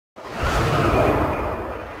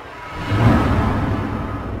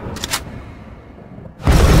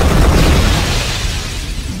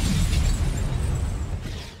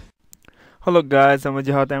Hello guys, I'm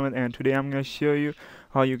Wajahat Ahmed and today I'm going to show you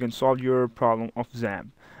how you can solve your problem of XAMPP.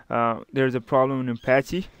 There's a problem in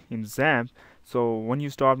Apache in XAMPP. So when you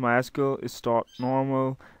start MySQL, it start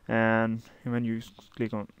normal, and when you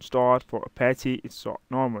click on start for Apache, it start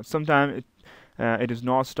normal. Sometimes it is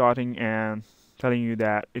not starting and telling you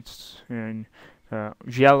that it's in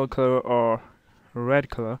yellow color or red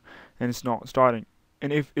color, and it's not starting.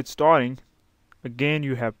 And if it's starting, again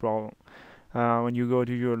you have problem. When you go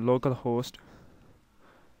to your local host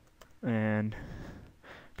and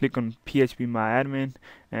click on phpMyAdmin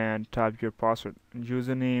and type your password and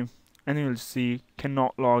username, and you'll see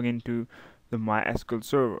cannot log into the MySQL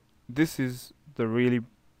server. This is the really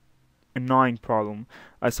annoying problem.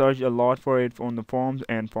 I searched a lot for it on the forums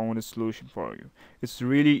and found a solution for you. It's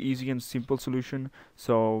really easy and simple solution,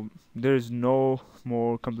 so there is no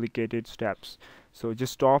more complicated steps. So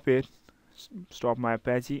just stop my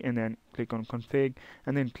Apache and then click on config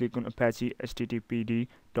and then click on Apache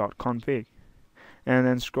httpd.config and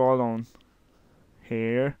then scroll on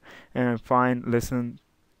here and find listen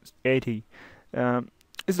 80.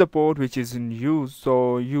 It's the port which is in use,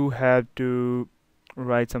 so you have to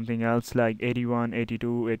write something else like 81,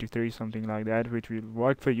 82, 83, something like that, which will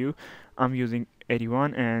work for you. I'm using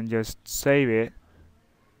 81 and just save it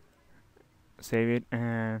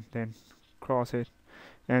and then cross it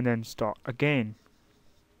and then start again.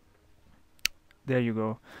 There you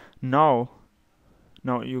go. Now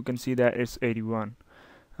you can see that it's 81.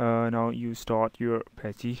 Now you start your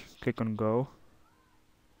Apache, click on go.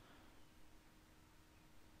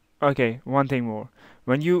 Okay, one thing more.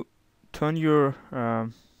 When you turn your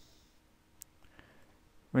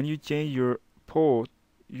when you change your port,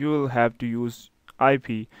 you will have to use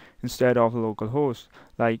IP instead of localhost.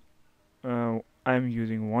 Like I'm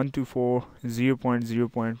using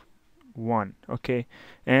 124.0.0.1. Okay,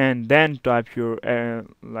 and then type your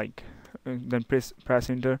then press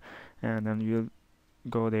enter, and then you'll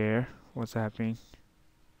go there. What's happening?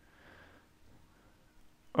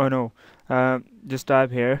 Oh no, just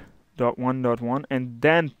type here .1.1 and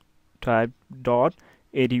then type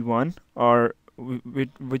 .81 or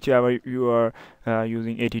whichever you are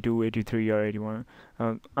using, 82, 83 or 81.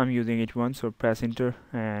 I'm using 81, so press enter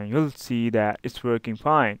and you'll see that it's working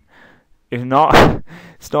fine. If not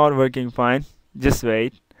it's not working fine, just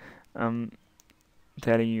wait. I'm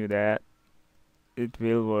telling you that it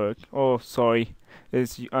will work. Oh sorry,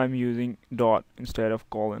 I'm using dot instead of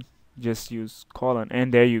colon. Just use colon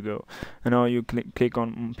and there you go. And now you click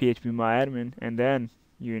on phpMyAdmin and then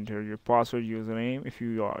you enter your password, username if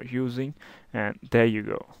you are using, and there you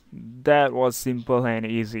go. That was simple and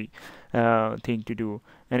easy thing to do.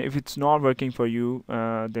 And if it's not working for you,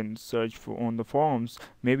 then search for on the forums.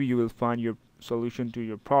 Maybe you will find your solution to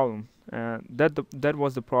your problem. That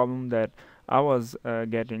was the problem that I was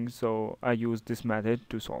getting, so I used this method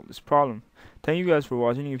to solve this problem. Thank you guys for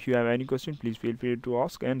watching. If you have any question, please feel free to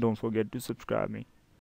ask and don't forget to subscribe me.